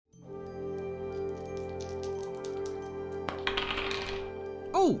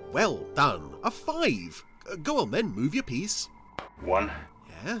Oh, well done. A 5. Go on then, move your piece. 1.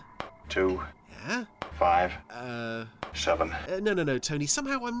 Yeah? 2. Yeah? 5. 7. No, Tony.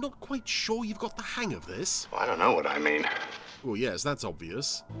 Somehow I'm not quite sure you've got the hang of this. Well, I don't know what I mean. Well, yes, that's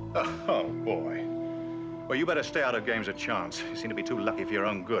obvious. Oh, boy. Well, you better stay out of games of chance. You seem to be too lucky for your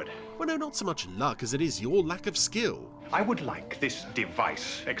own good. Well, no, not so much luck as it is your lack of skill. I would like this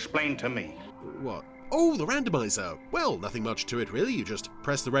device explained to me. What? Oh, the randomizer. Well, nothing much to it, really. You just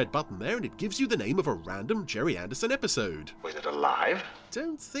press the red button there and it gives you the name of a random Jerry Anderson episode. Was it alive?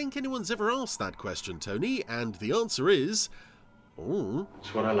 Don't think anyone's ever asked that question, Tony, and the answer is... Oh.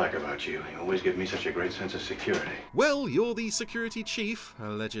 That's what I like about you. You always give me such a great sense of security. Well, you're the security chief,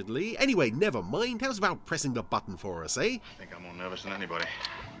 allegedly. Anyway, never mind. How's about pressing the button for us, eh? I think I'm more nervous than anybody.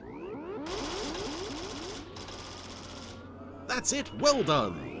 That's it. Well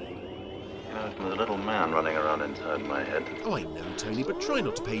done. You know, there's a little man running around inside my head. Oh, I know, Tony, but try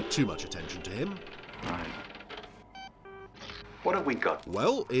not to pay too much attention to him. Right. What have we got?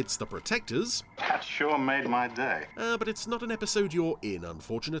 Well, it's The Protectors. That sure made my day. But it's not an episode you're in,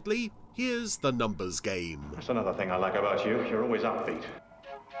 unfortunately. Here's the numbers game. That's another thing I like about you. You're always upbeat.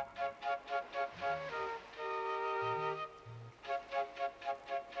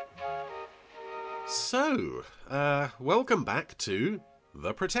 So, welcome back to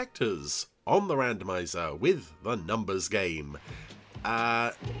The Protectors on the randomizer with the numbers game.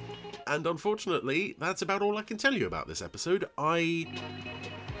 And unfortunately, that's about all I can tell you about this episode. I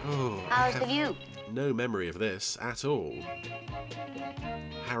How's the view? No memory of this at all.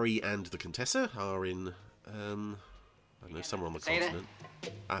 Harry and the Contessa are in, I don't know, somewhere on the continent.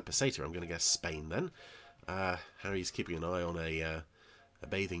 Peseta, I'm going to guess Spain then. Harry's keeping an eye on a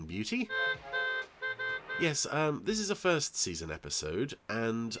bathing beauty. Yes, this is a first season episode,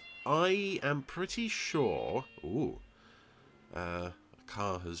 and I am pretty sure... Ooh. A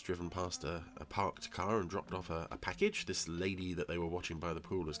car has driven past a parked car and dropped off a package. This lady that they were watching by the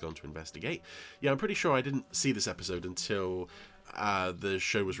pool has gone to investigate. Yeah, I'm pretty sure I didn't see this episode until the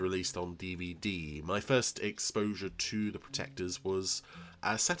show was released on DVD. My first exposure to The Protectors was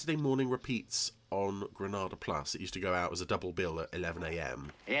Saturday morning repeats on Granada Plus. It used to go out as a double bill at 11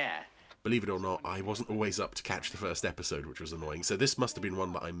 a.m. Yeah. Believe it or not, I wasn't always up to catch the first episode, which was annoying, so this must have been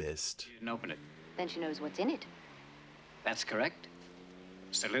one that I missed. You didn't open it. Then she knows what's in it. That's correct.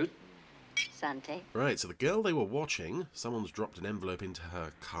 Salute. Sante. Right, so the girl they were watching, someone's dropped an envelope into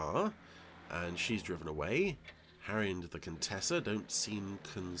her car, and she's driven away. Harry and the Contessa don't seem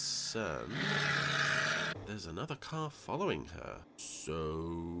concerned. There's another car following her.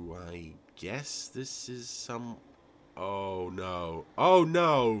 So, I guess this is some... Oh, no. Oh,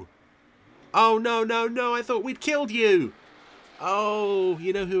 no! Oh, no, I thought we'd killed you! Oh,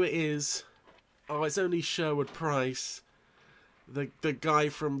 you know who it is. Oh, it's only Sherwood Price. The guy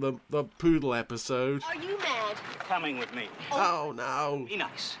from the Poodle episode. Are you mad? Coming with me. Oh, no. Be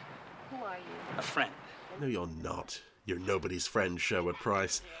nice. Who are you? A friend. No, you're not. You're nobody's friend, Sherwood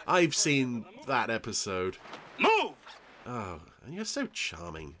Price. I've seen that episode. Move! Oh, and you're so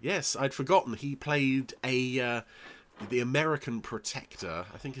charming. Yes, I'd forgotten he played the American Protector.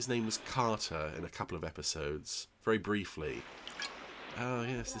 I think his name was Carter in a couple of episodes, very briefly. Oh,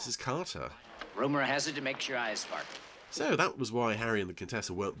 yes, this is Carter. Rumor has it to make your eyes sparkle. So that was why Harry and the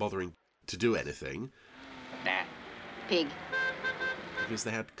Contessa weren't bothering to do anything, Nah. Pig. because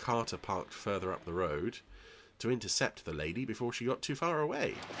they had Carter parked further up the road to intercept the lady before she got too far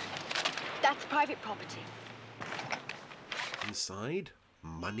away. That's private property. Inside,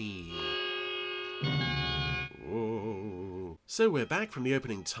 money. Whoa. So we're back from the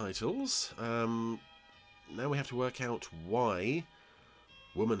opening titles. Now we have to work out why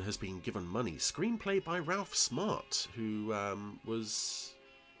woman has been given money. Screenplay by Ralph Smart, who was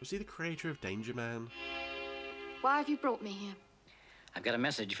he the creator of Danger Man? Why have you brought me here? I've got a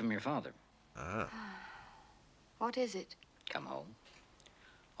message from your father. Ah. What is it? Come home.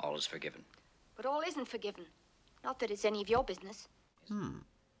 All is forgiven. But all isn't forgiven. Not that it's any of your business.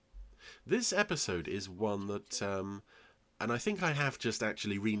 This episode is one that, and I think I have just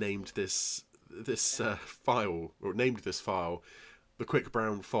actually renamed this file, or named this file, The Quick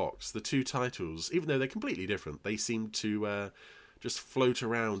Brown Fox. The two titles, even though they're completely different, they seem to just float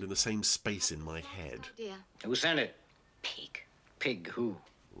around in the same space in my head. Oh, dear. Who sent it? Pig. Pig who?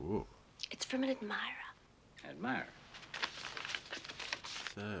 Ooh. It's from an admirer. Admire.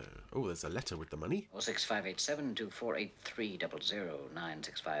 So, oh, there's a letter with the money.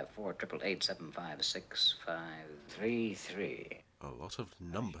 06587-2483-00965488756533. A lot of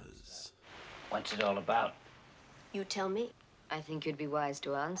numbers. What's it all about? You tell me. I think you'd be wise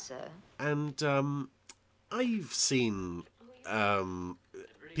to answer. And I've seen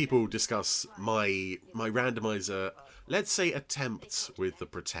people discuss my randomizer, let's say, attempts with the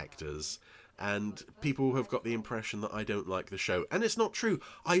Protectors, and people have got the impression that I don't like the show. And it's not true.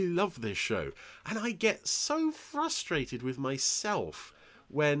 I love this show. And I get so frustrated with myself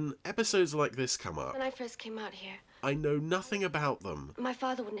when episodes like this come up. When I first came out here, I know nothing about them. my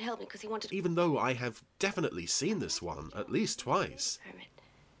father wouldn't help me because he wanted to... Even though I have definitely seen this one at least twice. Hermit.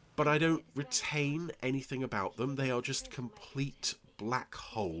 But I don't retain anything about them. They are just complete black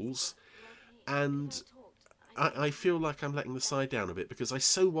holes. And I feel like I'm letting the side down a bit because I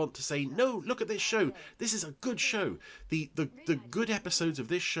so want to say, no, look at this show. This is a good show. The good episodes of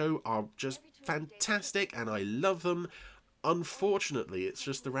this show are just fantastic and I love them. Unfortunately, it's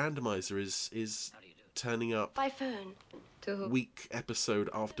just the randomizer is turning up By phone. To who? week episode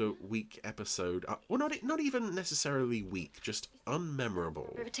after week episode. Well, not even necessarily weak, just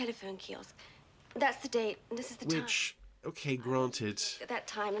unmemorable. We have a telephone kiosk. That's the date, and this is the Which, okay, granted, time. At that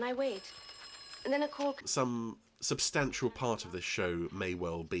time, and I wait. And then a call some substantial part of this show may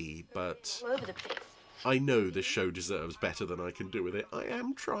well be, but all over the place. I know this show deserves better than I can do with it. I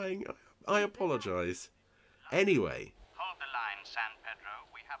am trying. I apologise. Anyway. Hold the line, San Pedro.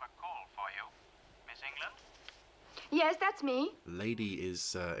 We have a call for you. Miss England? Yes, that's me. Lady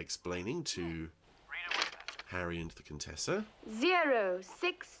is explaining to Read away then. Harry and the Contessa.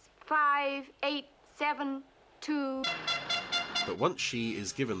 06587 But once she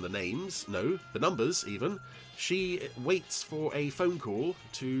is given the names, no, the numbers even, she waits for a phone call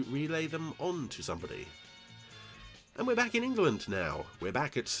to relay them on to somebody. And we're back in England now. We're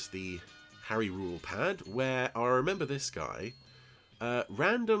back at the Harry Rule pad, where I remember this guy,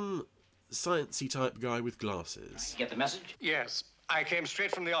 random sciencey type guy with glasses. Get the message? Yes, I came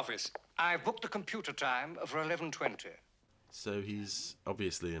straight from the office. I've booked the computer time for 11:20. So he's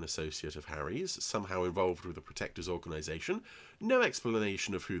obviously an associate of Harry's, somehow involved with the Protectors organisation. No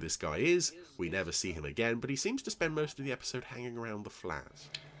explanation of who this guy is. We never see him again, but he seems to spend most of the episode hanging around the flat.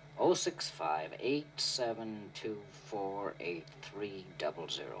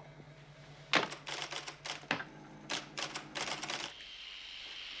 06587248300.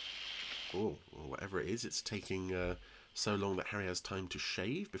 Oh, well, whatever it is, it's taking so long that Harry has time to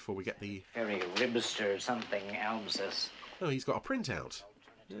shave before we get the... Harry Ribster something Almsus. Oh, he's got a printout.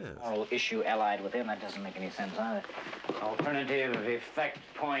 Yeah. Moral issue allied with him, that doesn't make any sense either. Alternative effect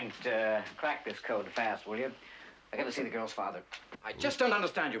point, crack this code fast, will you? I got to see the girl's father. I just don't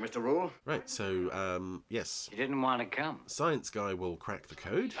understand you, Mr. Rule. Right, so, yes. She didn't want to come. Science guy will crack the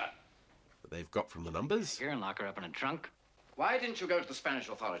code that they've got from the numbers. Here and lock her up in a trunk. Why didn't you go to the Spanish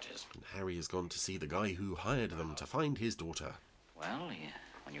authorities? And Harry has gone to see the guy who hired them to find his daughter. Well, yeah,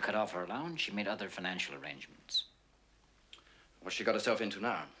 when you cut off her allowance, she made other financial arrangements. What's she got herself into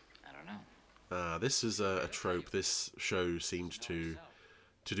now? I don't know. This is a trope this show seemed to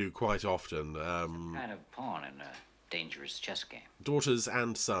do quite often. Kind of pawn in a dangerous chess game. Daughters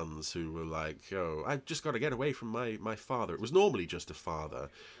and sons who were like, oh, I've just got to get away from my father. It was normally just a father.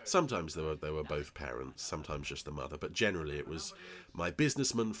 Sometimes they were both parents, sometimes just the mother, but generally it was, my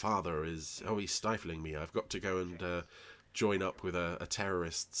businessman father is, oh, he's stifling me. I've got to go and join up with a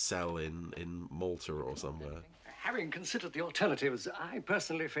terrorist cell in Malta or somewhere. Having considered the alternatives, I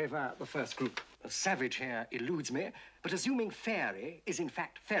personally favour the first group. Savage here eludes me, but assuming fairy is in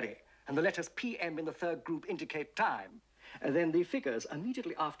fact ferry, and the letters PM in the third group indicate time, then the figures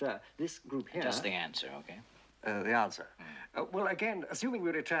immediately after this group here... Just the answer, okay? The answer. Well, again, assuming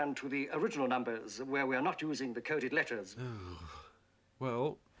we return to the original numbers where we are not using the coded letters...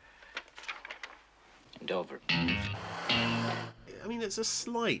 Well... Dover. I mean, it's a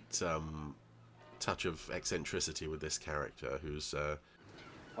slight touch of eccentricity with this character who's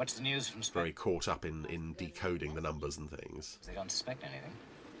What's the news from Spain? very caught up in decoding the numbers and things. They don't suspect anything.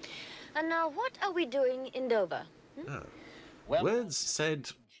 And now, what are we doing in Dover? Well, Words said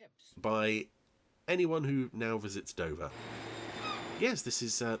by anyone who now visits Dover. Yes, this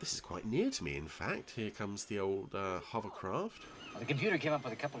is quite near to me, in fact. Here comes the old hovercraft. well, the computer came up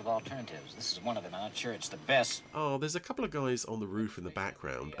with a couple of alternatives. This is one of them. I'm not sure it's the best. Oh, there's a couple of guys on the roof in the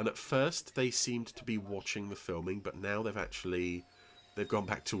background, and at first they seemed to be watching the filming, but now they've gone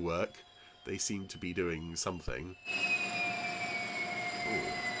back to work. They seem to be doing something.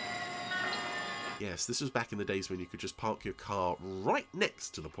 Ooh. Yes, this was back in the days when you could just park your car right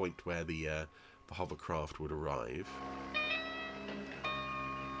next to the point where the hovercraft would arrive.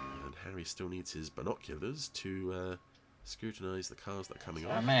 And Harry still needs his binoculars to scrutinise the cars that are coming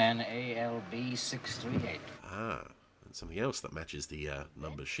Our off. man, ALB 638. Ah, and something else that matches the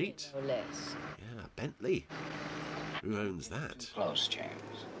number sheet. No less. Yeah, Bentley. Who owns that? Close,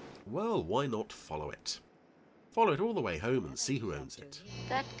 James. Well, why not follow it? Follow it all the way home and see who owns it.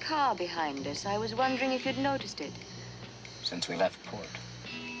 That car behind us, I was wondering if you'd noticed it. Since we left port.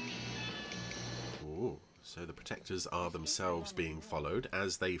 Ooh, so the protectors are themselves being followed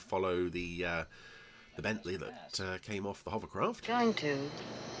as they follow the Bentley that came off the hovercraft. Going to.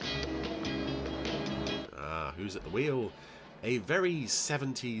 Ah, who's at the wheel? A very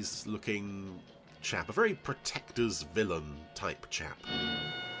 70s looking chap, a very protector's villain type chap.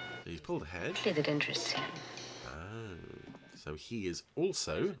 So he's pulled ahead. That interests him. Ah, so he is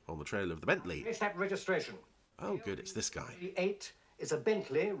also on the trail of the Bentley. It's that registration. Oh, good, it's this guy. The 8 is a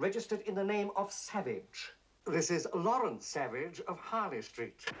Bentley registered in the name of Savage. This is Lawrence Savage of Harley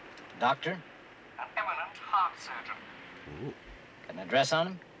Street. Doctor? An eminent heart surgeon. Ooh. Got an address on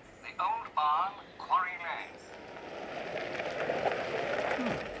him? The Old Barn, Quarry Lane.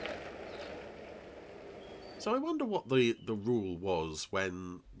 So I wonder what the rule was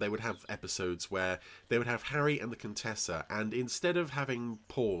when they would have episodes where they would have Harry and the Contessa, and instead of having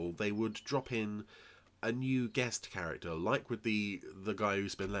Paul, they would drop in a new guest character, like with the guy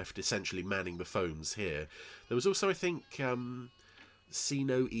who's been left essentially manning the phones here. There was also, I think, See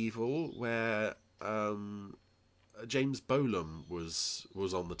No Evil, where James Bolam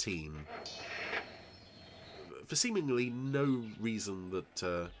was on the team. For seemingly no reason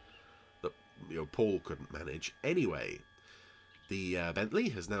that Paul couldn't manage. Anyway, the Bentley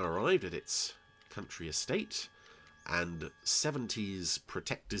has now arrived at its country estate, and 70s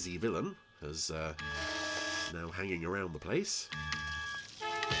protectorsy villain is now hanging around the place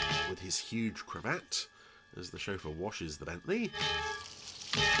with his huge cravat as the chauffeur washes the Bentley.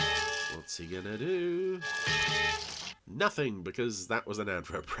 What's he gonna do? Nothing, because that was an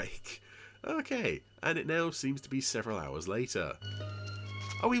advert break. Okay, and it now seems to be several hours later.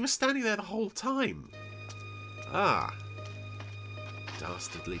 Oh, he was standing there the whole time. Ah.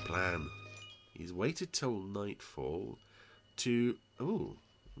 Dastardly plan. He's waited till nightfall to... Oh,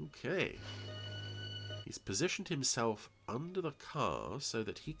 okay. He's positioned himself under the car so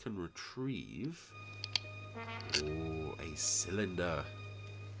that he can retrieve... Oh, a cylinder.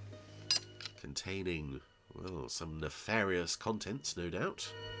 Containing, well, some nefarious contents, no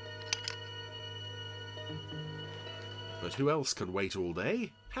doubt. But who else can wait all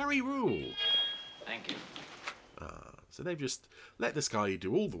day? Harry Rule! Thank you. Ah, so they've just let this guy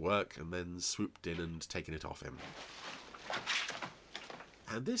do all the work and then swooped in and taken it off him.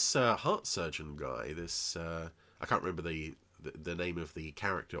 And this heart surgeon guy, this... I can't remember the name of the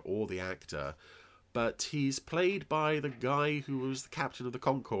character or the actor, but he's played by the guy who was the captain of the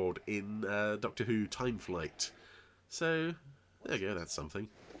Concorde in Doctor Who Time Flight. So, there you go, that's something.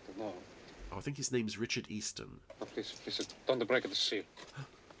 No. Oh, I think his name's Richard Easton. Oh, please, don't break the seal.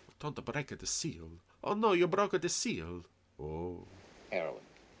 Don't break the seal. Oh no, you broke the seal. Oh. Heroin.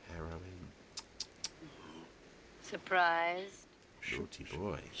 Heroin. Surprised? Naughty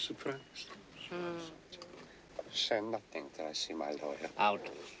boy. Surprised. Say nothing till I see my lawyer. Out.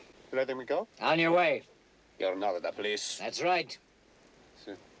 You letting me go? On your way. You're not at the police. That's right.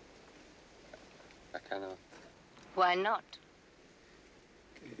 So, I cannot. Why not?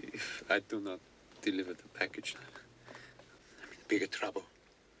 If I do not deliver the package, I'm in bigger trouble.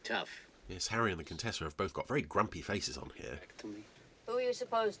 Tough. Yes, Harry and the Contessa have both got very grumpy faces on here. Back to me. Who are you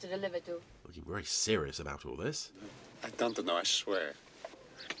supposed to deliver to? Looking very serious about all this. I don't know, I swear.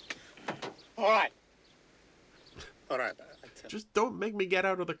 All right. All right. Just don't make me get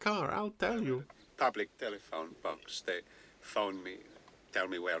out of the car, I'll tell you. Public telephone box. They phone me, tell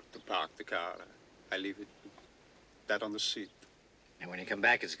me where to park the car. I leave it, that on the seat. And when you come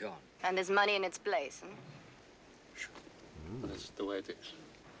back, it's gone. And there's money in its place, hmm? Sure. That's the way it is.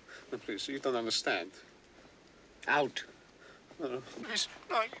 No, please, you don't understand. Out. No. Please,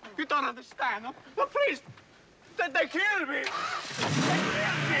 no, you don't understand. No, please. They killed me. They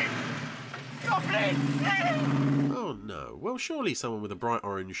killed me. No, please. Oh no. Well, surely someone with a bright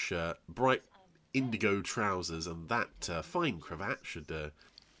orange shirt, bright indigo trousers, and that fine cravat should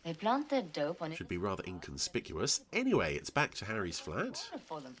They plant their dope on it. should be rather inconspicuous. Anyway, it's back to Harry's flat.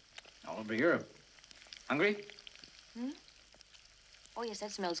 For them. All over Europe. Hungry? Oh, yes,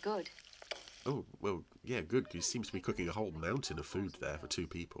 that smells good. Oh, well, yeah, good, because he seems to be cooking a whole mountain of food there for 2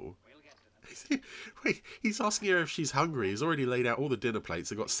 people. Wait, he's asking her if she's hungry. He's already laid out all the dinner plates.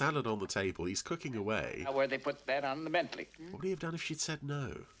 They've got salad on the table. He's cooking away. Where they put that on the Bentley. What would he have done if she'd said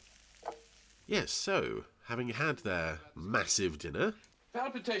no? Yes, so, having had their massive dinner,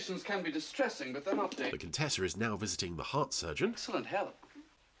 Palpitations can be distressing, but they're not the dangerous. Contessa is now visiting the heart surgeon. Excellent help.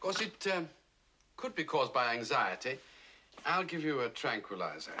 Of course, it could be caused by anxiety. I'll give you a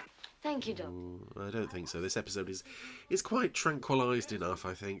tranquilizer. Thank you, Doctor. I don't think so. This episode is quite tranquilised enough,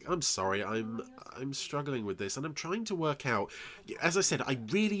 I think. I'm sorry, I'm struggling with this, and I'm trying to work out... As I said, I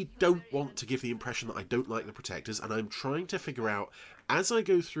really don't want to give the impression that I don't like the Protectors, and I'm trying to figure out, as I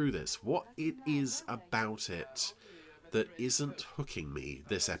go through this, what it is about it that isn't hooking me,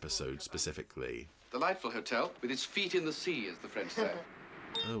 this episode specifically. Delightful hotel, with its feet in the sea, as the French say.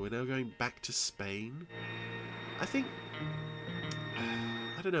 Oh, we're now going back to Spain? I think...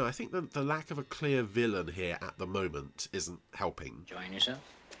 I don't know, I think the lack of a clear villain here at the moment isn't helping. Enjoying yourself?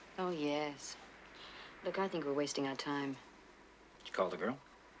 Oh, yes. Look, I think we're wasting our time. Did you call the girl?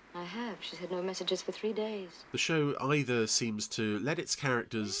 I have. She's had no messages for 3 days. The show either seems to let its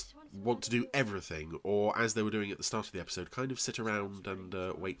characters want to do everything, or, as they were doing at the start of the episode, kind of sit around and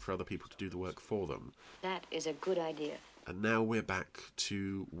wait for other people to do the work for them. That is a good idea. And now we're back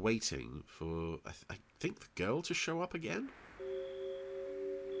to waiting for, I think, the girl to show up again?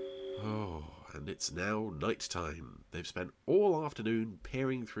 Oh, and it's now night time. They've spent all afternoon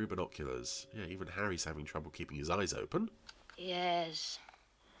peering through binoculars. Yeah, even Harry's having trouble keeping his eyes open. Yes.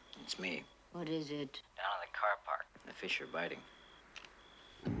 It's me. What is it? Down in the car park. The fish are biting.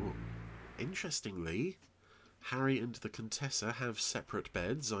 Ooh. Interestingly, Harry and the Contessa have separate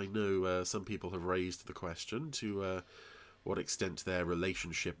beds. I know some people have raised the question to what extent their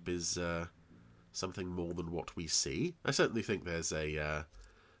relationship is something more than what we see. I certainly think there's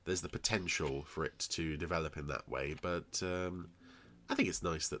the potential for it to develop in that way, but I think it's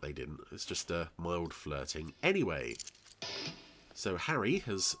nice that they didn't. It's just a mild flirting. Anyway, so Harry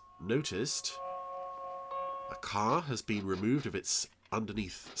has noticed a car has been removed of its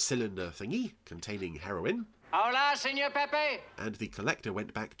underneath cylinder thingy containing heroin. Hola, Senor Pepe! And the collector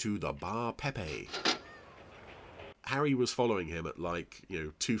went back to the Bar Pepe. Harry was following him at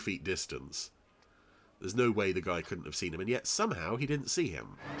 2 feet distance. There's no way the guy couldn't have seen him, and yet somehow he didn't see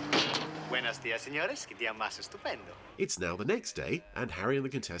him. Buenos días, señores. Qué día más estupendo. It's now the next day, and Harry and the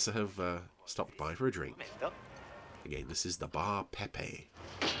Contessa have stopped by for a drink. Again, this is the Bar Pepe.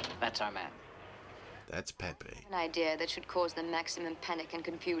 That's our man. That's Pepe. An idea that should cause them maximum panic and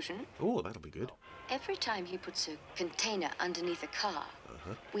confusion. Oh, that'll be good. Every time he puts a container underneath a car,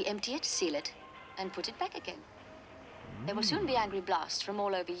 we empty it, seal it, and put it back again. There will soon be angry blasts from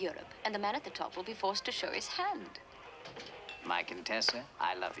all over Europe, and the man at the top will be forced to show his hand. My Contessa,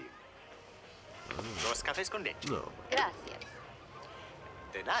 I love you. Dos cafés con leche. No. Gracias.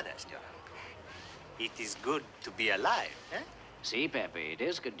 De nada, señora. It is good to be alive, eh? See, Pepe, it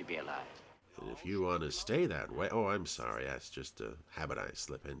is good to be alive. And if you want to stay that way... Oh, I'm sorry. That's just a habit I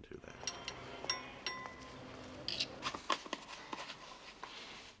slip into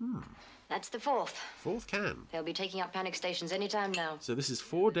there. That's the fourth. Fourth can. They'll be taking up panic stations any time now. So this is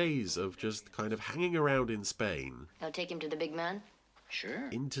 4 days of just kind of hanging around in Spain. They'll take him to the big man? Sure.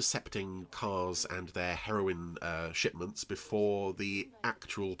 Intercepting cars and their heroin shipments before the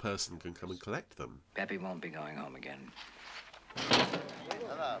actual person can come and collect them. Pepe won't be going home again.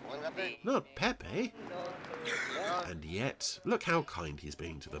 Not Pepe. And yet, look how kind he's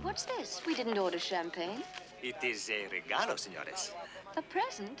being to them. What's this? We didn't order champagne. It is a regalo, señores. A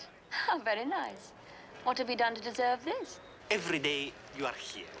present? How very nice. What have we done to deserve this? Every day you are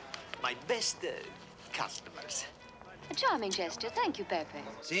here. My best customers. A charming gesture. Thank you, Pepe.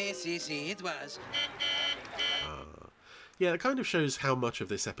 Si, it was. Yeah, it kind of shows how much of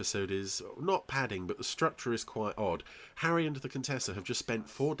this episode is not padding, but the structure is quite odd. Harry and the Contessa have just spent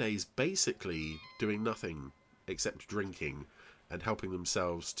 4 days basically doing nothing except drinking and helping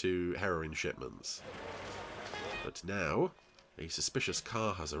themselves to heroin shipments. But now, a suspicious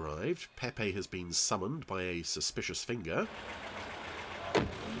car has arrived. Pepe has been summoned by a suspicious finger.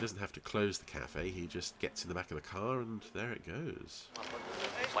 He doesn't have to close the cafe, he just gets in the back of the car and there it goes.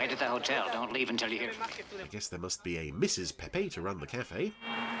 Wait at the hotel. Don't leave until you hear. I guess there must be a Mrs. Pepe to run the cafe.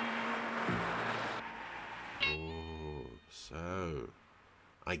 Oh, so...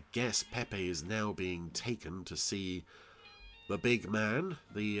 I guess Pepe is now being taken to see the big man,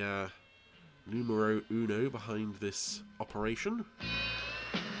 the numero uno behind this operation.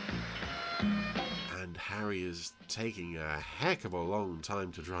 And Harry is taking a heck of a long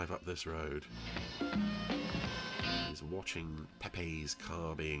time to drive up this road. He's watching Pepe's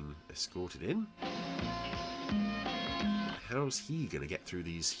car being escorted in. How's he going to get through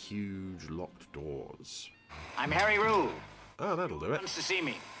these huge locked doors? I'm Harry Rule. Oh, that'll do it. Wants to see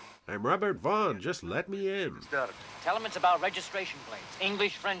me. I'm Robert Vaughn. Just let me in. Tell him it's about registration plates.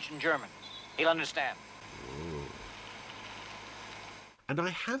 English, French, and German. He'll understand. Ooh. And I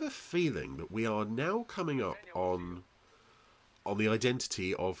have a feeling that we are now coming up on the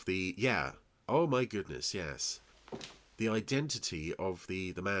identity of the... Yeah. Oh, my goodness, yes. the identity of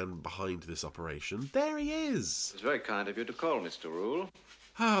the man behind this operation. There he is! It's very kind of you to call, Mr. Rule.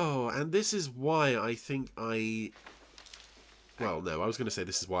 Oh, and this is why I think I... Well, no, I was going to say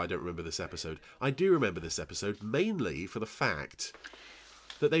this is why I don't remember this episode. I do remember this episode, mainly for the fact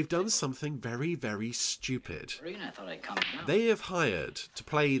that they've done something very, very stupid. I thought I'd come now. They have hired, to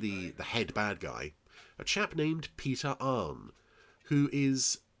play the head bad guy, a chap named Peter Arn, who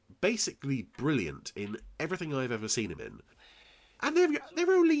is basically brilliant in everything I've ever seen him in. And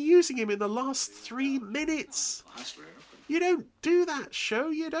they're only using him in the last 3 minutes. You don't do that, show.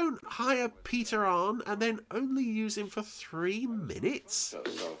 You don't hire Peter Arn and then only use him for 3 minutes.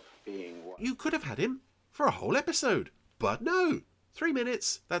 You could have had him for a whole episode. But no, 3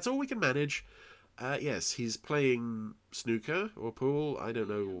 minutes, that's all we can manage. Yes, he's playing snooker or pool. I don't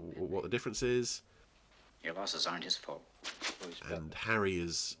know what the difference is. Your losses aren't his fault. And Harry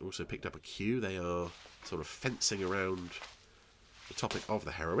has also picked up a cue. They are sort of fencing around the topic of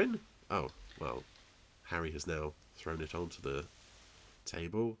the heroin. Oh, well, Harry has now thrown it onto the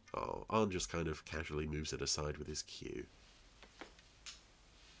table. Oh, Arn just kind of casually moves it aside with his cue.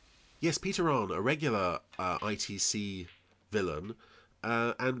 Yes, Peter Arn, a regular ITC villain,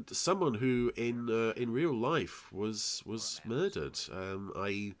 and someone who in real life was murdered.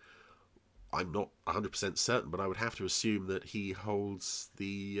 I'm not 100% certain, but I would have to assume that he holds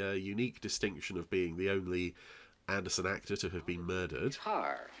the unique distinction of being the only Anderson actor to have been murdered.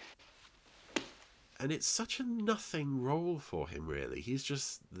 And it's such a nothing role for him, really. He's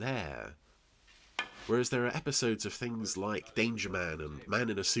just there. Whereas there are episodes of things like Danger Man and Man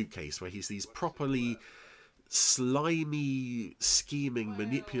in a Suitcase, where he's these properly slimy, scheming,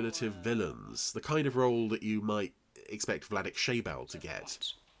 manipulative villains. The kind of role that you might expect Vladek Sheybal to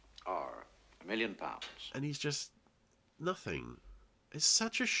get. Or £1 million. And he's just nothing. It's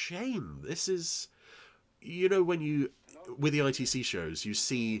such a shame. This is... You know, when you... With the ITC shows, you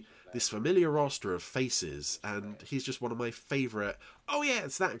see this familiar roster of faces, and he's just one of my favourite... Oh yeah,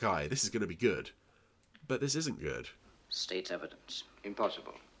 it's that guy. This is going to be good. But this isn't good. State's evidence.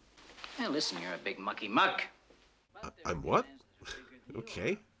 Impossible. Now listen, you're a big mucky muck. I'm what?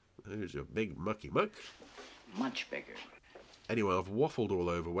 Okay. There's your big mucky muck. Much bigger. Anyway, I've waffled all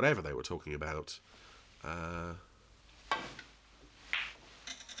over whatever they were talking about.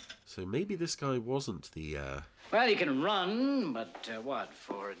 So maybe this guy wasn't the... Well, you can run, but what,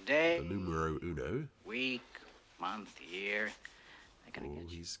 for a day? The numero uno. Week, month, year.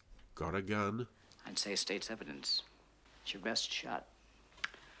 He's got a gun. I'd say state's evidence. It's your best shot.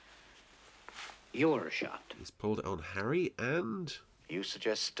 Your shot. He's pulled it on Harry, and... You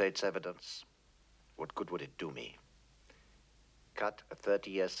suggest state's evidence? What good would it do me? Cut a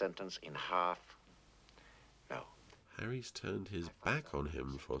 30-year sentence in half? No. Harry's turned his back on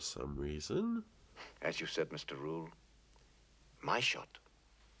him for some reason. As you said, Mr. Rule, my shot.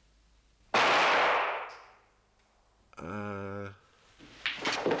 Oh,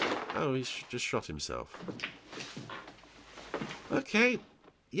 he's just shot himself. Okay.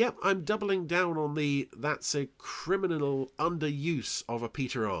 Yep, I'm doubling down on the that's a criminal underuse of a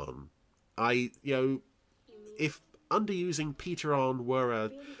Peter Arn. If underusing Peter Arn were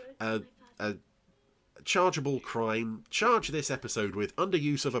a chargeable crime, charge this episode with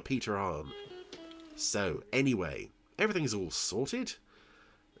underuse of a Peter Arn. So, anyway, everything's all sorted.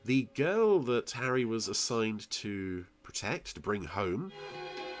 The girl that Harry was assigned to protect, to bring home,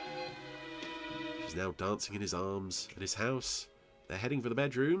 she's now dancing in his arms at his house. They're heading for the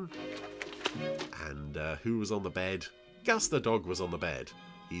bedroom. And who was on the bed? Gus the dog was on the bed.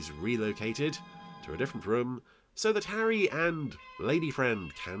 He's relocated to a different room so that Harry and Lady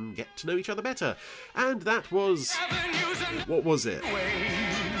Friend can get to know each other better. And that was... What was it?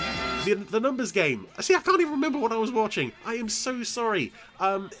 The numbers game. See, I can't even remember what I was watching. I am so sorry.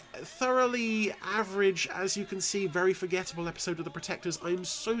 Thoroughly average, as you can see, very forgettable episode of The Protectors. I'm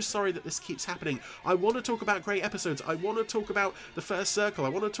so sorry that this keeps happening. I want to talk about great episodes. I want to talk about The First Circle. I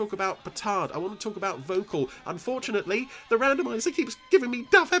want to talk about Petard. I want to talk about Vocal. Unfortunately, the randomizer keeps giving me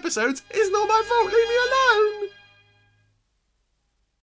duff episodes. It's not my fault. Leave me alone.